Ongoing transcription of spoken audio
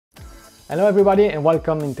Hello everybody and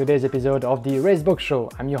welcome in today's episode of the Racebox Show.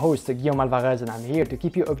 I'm your host Guillaume Alvarez and I'm here to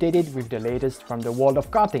keep you updated with the latest from the world of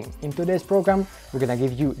karting. In today's program, we're gonna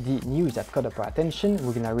give you the news that caught up our attention.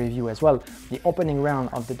 We're gonna review as well the opening round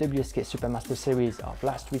of the WSK Super Master Series of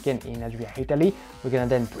last weekend in Adria, Italy. We're gonna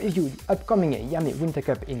then preview the upcoming IAME Winter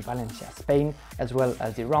Cup in Valencia, Spain, as well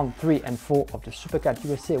as the round 3 and 4 of the SuperCard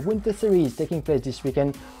USA Winter Series taking place this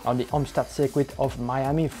weekend on the Homestead circuit of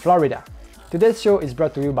Miami, Florida. Today's show is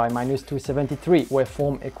brought to you by -273, where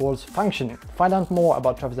form equals function. Find out more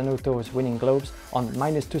about Travis Zanotto's winning globes on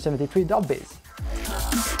 -273.biz.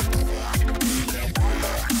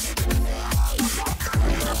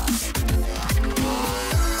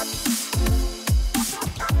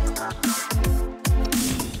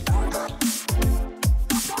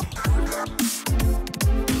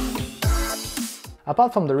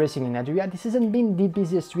 Apart from the racing in Adria, this hasn't been the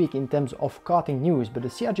busiest week in terms of karting news, but the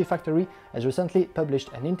CRG factory has recently published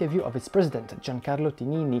an interview of its president, Giancarlo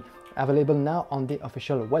Tinini, available now on the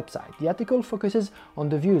official website. The article focuses on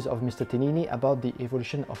the views of Mr. Tinini about the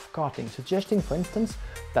evolution of karting, suggesting, for instance,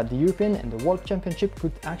 that the European and the World Championship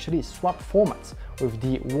could actually swap formats, with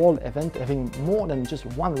the World event having more than just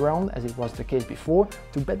one round, as it was the case before,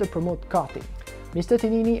 to better promote karting. Mr.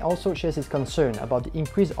 Tinini also shares his concern about the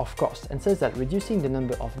increase of cost and says that reducing the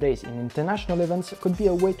number of days in international events could be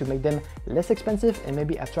a way to make them less expensive and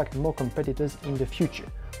maybe attract more competitors in the future.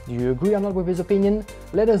 Do you agree or not with his opinion?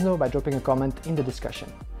 Let us know by dropping a comment in the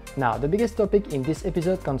discussion. Now, the biggest topic in this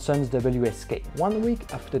episode concerns WSK. 1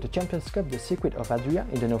 week after the Champions Cup, the circuit of Adria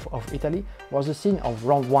in the north of Italy was the scene of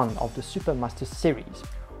round 1 of the Super Master Series.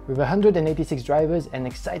 With 186 drivers and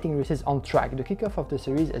exciting races on track, the kickoff of the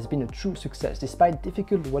series has been a true success despite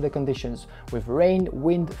difficult weather conditions with rain,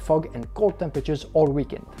 wind, fog and cold temperatures all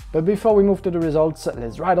weekend. But before we move to the results,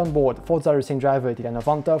 let's ride on board Forza Racing driver Dilano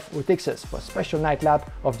Van't Hoff, who takes us for a special night lap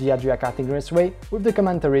of the Adria Karting Raceway with the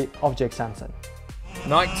commentary of Jake Sanson.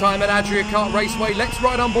 Night time at Adria Kart Raceway, let's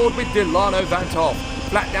ride on board with Dilano Van't Hoff.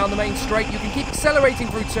 Flat down the main straight, you can keep accelerating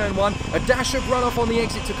through turn 1, a dash of runoff on the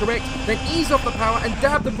exit to correct, then ease off the power and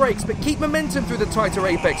dab the brakes, but keep momentum through the tighter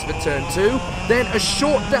apex for turn 2, then a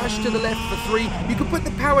short dash to the left for 3. You can put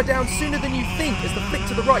the power down sooner than you think as the flick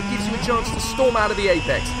to the right gives you a chance to storm out of the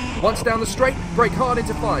apex. Once down the straight, brake hard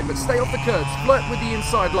into 5, but stay off the curves, flirt with the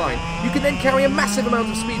inside line. You can then carry a massive amount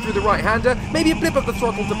of speed through the right-hander, maybe a blip of the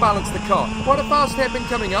throttle to balance the car. Quite a fast hairpin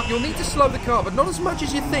coming up, you'll need to slow the car, but not as much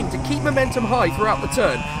as you think to keep momentum high throughout the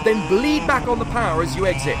turn, then bleed back on the power as you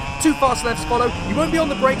exit. 2 fast lefts follow, you won't be on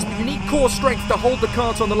the brakes, but you need core strength to hold the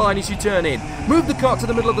kart on the line as you turn in. Move the kart to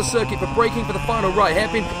the middle of the circuit for braking for the final right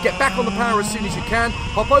hairpin, get back on the power as soon as you can,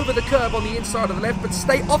 hop over the curb on the inside of the left, but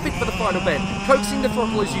stay off it for the final bend, coaxing the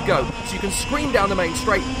throttle as you go, so you can scream down the main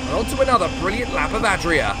straight and onto another brilliant lap of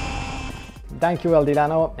Adria. Thank you,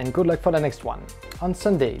 Dilano, and good luck for the next one. On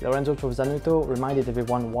Sunday, Lorenzo Zanotto reminded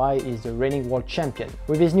everyone why he's the reigning world champion.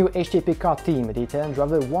 With his new HTP car team, the Italian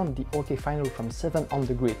driver won the OK final from 7 on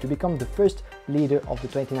the grid to become the first leader of the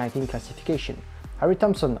 2019 classification. Harry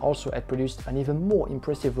Thompson also had produced an even more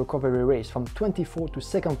impressive recovery race from 24th to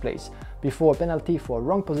 2nd place before a penalty for a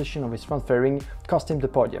wrong position of his front fairing cost him the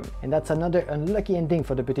podium. And that's another unlucky ending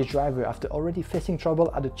for the British driver after already facing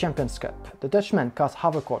trouble at the Champions Cup. The Dutchman Cas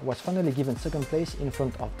Havercourt was finally given 2nd place in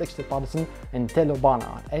front of Dexter Patterson and Taylor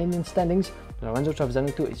Barnard, and in standings, Lorenzo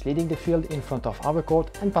Zanotto is leading the field in front of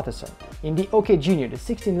Havercourt and Patterson. In the OK Junior, the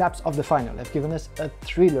 16 laps of the final have given us a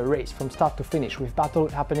thriller race from start to finish, with battle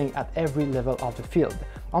happening at every level of the field.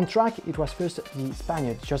 On track, it was first the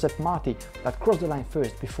Spaniard Josep Martí that crossed the line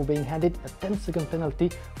first before being handed a 10-second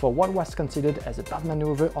penalty for what was considered as a bad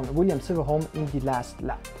maneuver on William Silverholm in the last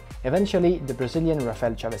lap. Eventually, the Brazilian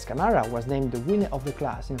Rafael Chaves Camara was named the winner of the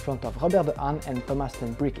class in front of Robert De Haan and Thomas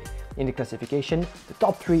ten Brieke. In the classification, the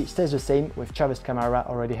top 3 stays the same, with Chaves Camara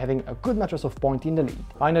already having a good mattress of points in the lead.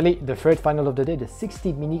 Finally, the third final of the day, the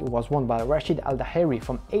 60 Mini, was won by Rashid Al-Daheri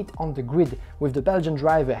from 8 on the grid, with the Belgian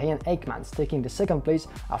driver Jan Eijkmans taking the 2nd place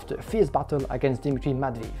after a fierce battle against Dimitri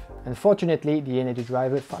Medvedev. Unfortunately, the NAD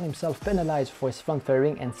driver found himself penalized for his front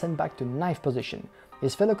fairing and sent back to 9th position.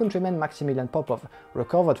 His fellow countryman Maximilian Popov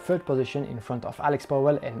recovered 3rd position in front of Alex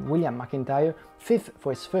Powell and William McIntyre, 5th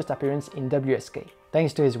for his first appearance in WSK.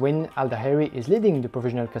 Thanks to his win, Al-Daheri is leading the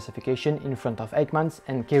provisional classification in front of Eijkmans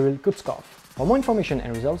and Kirill Kutskov. For more information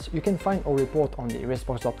and results, you can find our report on the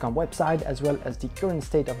Racebox.com website as well as the current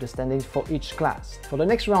state of the standings for each class. For the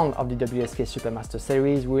next round of the WSK Super Master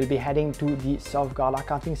Series, we will be heading to the South Garda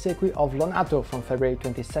karting circuit of Lonato from February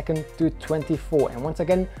 22nd to 24. And once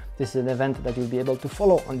again, this is an event that you'll be able to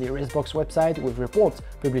follow on the Racebox website with reports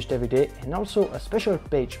published every day and also a special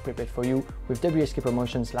page prepared for you with WSK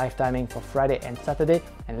Promotions live timing for Friday and Saturday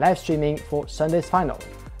and live streaming for Sunday's final.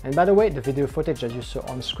 And by the way, the video footage that you saw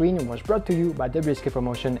on screen was brought to you by WSK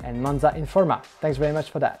Promotion and Monza Informa. Thanks very much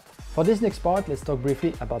for that. For this next part, let's talk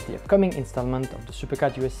briefly about the upcoming installment of the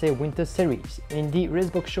Superkart USA Winter Series. In the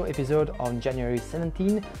Racebox Show episode on January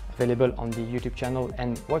 17, available on the YouTube channel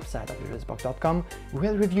and website of Racebox.com, we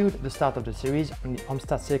had reviewed the start of the series on the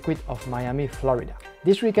Homestead circuit of Miami, Florida.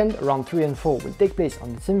 This weekend, round 3 and 4 will take place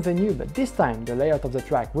on the same venue, but this time the layout of the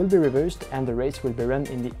track will be reversed and the race will be run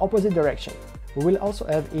in the opposite direction. We will also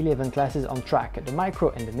have 11 classes on track, the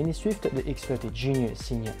Micro and the Mini Swift, the X30 Junior,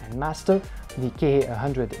 Senior and Master, the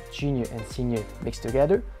KA100 Junior and Senior mixed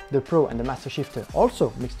together, the Pro and the Master Shifter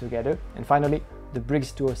also mixed together, and finally the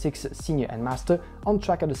Briggs 206 Senior and Master on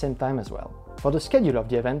track at the same time as well. For the schedule of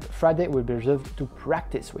the event, Friday will be reserved to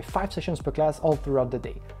practice with 5 sessions per class all throughout the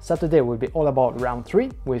day. Saturday will be all about round 3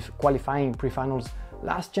 with qualifying pre-finals,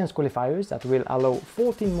 last chance qualifiers that will allow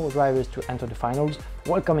 14 more drivers to enter the finals,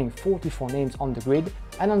 welcoming 44 names on the grid,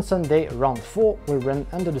 and on Sunday, round 4 will run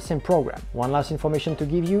under the same program. One last information to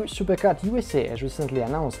give you, Superkart USA has recently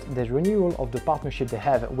announced the renewal of the partnership they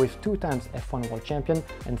have with 2-time F1 World Champion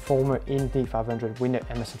and former Indy 500 winner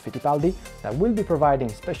Emerson Fittipaldi that will be providing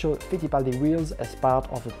special Fittipaldi wheels as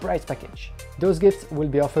part of the prize package. Those gifts will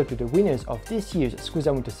be offered to the winners of this year's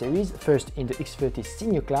SKUSA Winter Series, first in the X30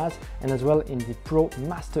 Senior class and as well in the Pro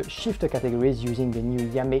Master Shifter categories using the new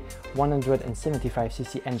IAME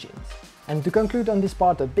 175cc engines. And to conclude on this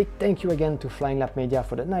part, a big thank you again to Flying Lap Media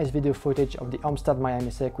for the nice video footage of the Homestead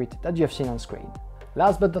Miami circuit that you have seen on screen.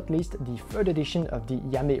 Last but not least, the third edition of the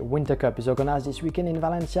IAME Winter Cup is organized this weekend in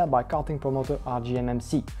Valencia by karting promoter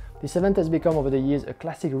RGMMC. This event has become over the years a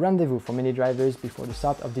classic rendezvous for many drivers before the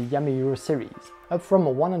start of the IAME Euro Series. Up from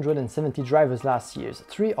 170 drivers last year,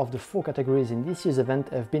 3 of the 4 categories in this year's event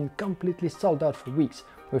have been completely sold out for weeks,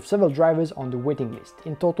 with several drivers on the waiting list.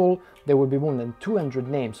 In total, there will be more than 200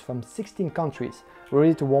 names from 16 countries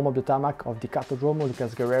ready to warm up the tarmac of the Cartodromo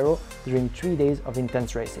Lucas Guerrero during 3 days of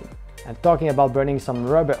intense racing. And talking about burning some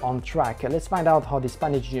rubber on track, let's find out how the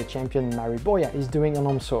Spanish junior champion Mari Boya is doing on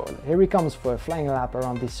home soil. Here he comes for a flying lap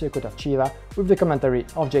around the circuit of Chiva with the commentary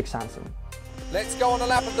of Jake Sanson. Let's go on a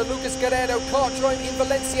lap of the Lucas Guerrero kartdrome in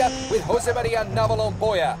Valencia with Jose Maria Navalon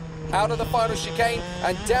Boya. Out of the final chicane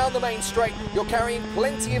and down the main straight, you're carrying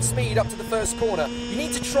plenty of speed up to the first corner. You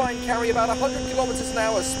need to try and carry about 100 kilometers an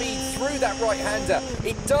hour speed through that right-hander.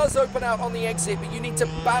 It does open out on the exit, but you need to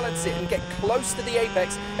balance it and get close to the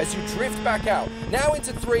apex as you drift back out. Now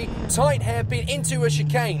into 3, tight hairpin into a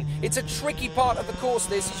chicane. It's a tricky part of the course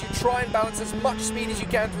this, as you try and balance as much speed as you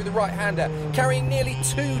can through the right-hander, carrying nearly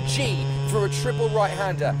 2G through a triple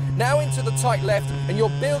right-hander. Now into the tight left, and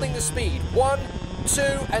you're building the speed. 1, 2,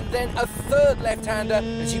 and then a third left-hander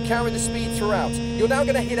as you carry the speed throughout. You're now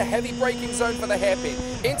going to hit a heavy braking zone for the hairpin.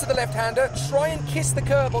 Into the left-hander, try and kiss the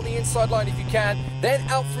curb on the inside line if you can, then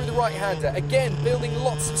out through the right-hander. Again, building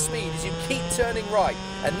lots of speed as you keep turning right.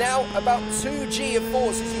 And now about 2G of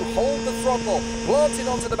force as you hold the throttle, planted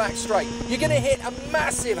onto the back straight. You're going to hit a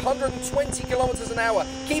massive 120 kilometers an hour,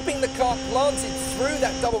 keeping the car planted through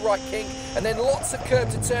that double right kink, and then lots of curb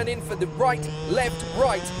to turn in for the right, left,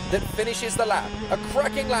 right that finishes the lap. A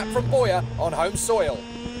cracking lap from Boya on home soil.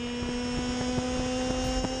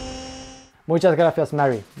 Muchas gracias,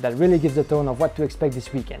 Mari. That really gives the tone of what to expect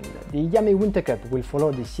this weekend. The IAME Winter Cup will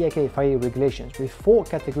follow the CRG FIA regulations with 4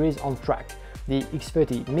 categories on track: the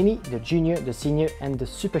X30 Mini, the Junior, the Senior and the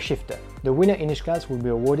Super Shifter. The winner in each class will be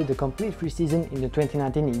awarded a complete free season in the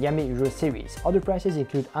 2019 IAME Euro Series. Other prizes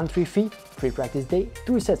include entry fee, free practice day,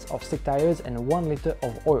 2 sets of slick tires and 1 liter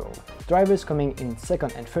of oil. Drivers coming in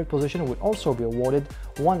 2nd and 3rd position will also be awarded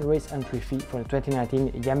 1 race entry fee for the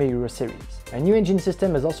 2019 IAME Euro Series. A new engine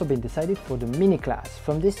system has also been decided for the Mini class.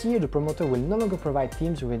 From this year, the promoter will no longer provide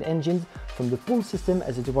teams with engines from the pool system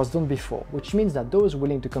as it was done before, which means that those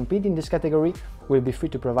willing to compete in this category will be free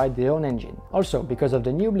to provide their own engine. Also, because of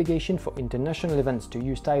the new obligation for international events to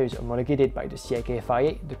use tires homologated by the CRG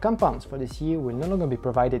FIA, the compounds for this year will no longer be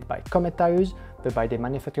provided by Comet Tires, but by the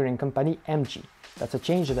manufacturing company MG. That's a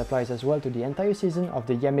change that applies as well to the entire season of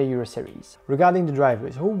the IAME Euro Series. Regarding the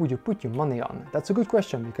drivers, who would you put your money on? That's a good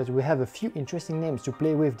question because we have a few interesting names to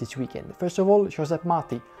play with this weekend. First of all, Josep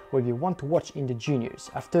Martí, will be one to watch in the juniors.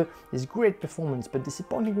 After his great performance but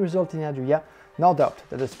disappointing result in Adria, no doubt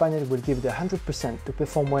that the Spaniard will give it 100% to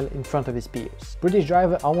perform well in front of his peers. British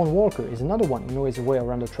driver Owen Walker is another one who knows his way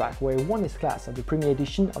around the track, where he won his class at the premier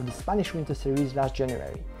edition of the Spanish Winter Series last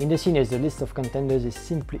January. In the seniors, the list of contenders is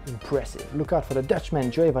simply impressive. Look out for the Dutchman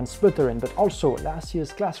Joey van Sputteren, but also last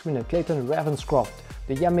year's class winner Clayton Ravenscroft,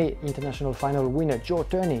 the IAME International Final winner Joe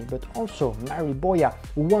Turney, but also Mary Boya,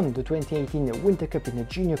 who won the 2018 Winter Cup in the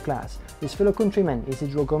junior class, his fellow countryman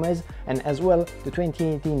Isidro Gomez, and as well the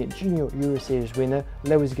 2018 Junior Euro Series winner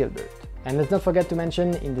Lewis Gilbert. And let's not forget to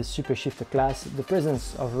mention in the Super Shifter class the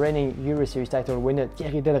presence of reigning Euro Series title winner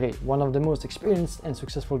Thierry Delray, one of the most experienced and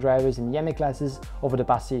successful drivers in IAME classes over the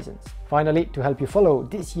past seasons. Finally, to help you follow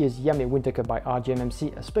this year's IAME Winter Cup by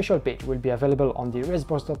RGMMC, a special page will be available on the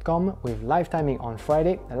Racebox.com with live timing on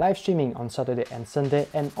Friday, live streaming on Saturday and Sunday,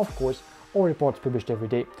 and of course all reports published every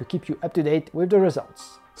day to keep you up to date with the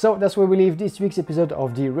results. So that's where we leave this week's episode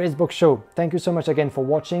of the Racebox Show. Thank you so much again for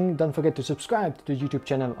watching. Don't forget to subscribe to the YouTube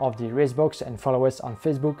channel of the Racebox and follow us on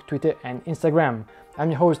Facebook, Twitter and Instagram. I'm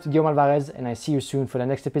your host Guillaume Alvarez and I see you soon for the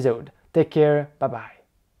next episode. Take care, bye bye.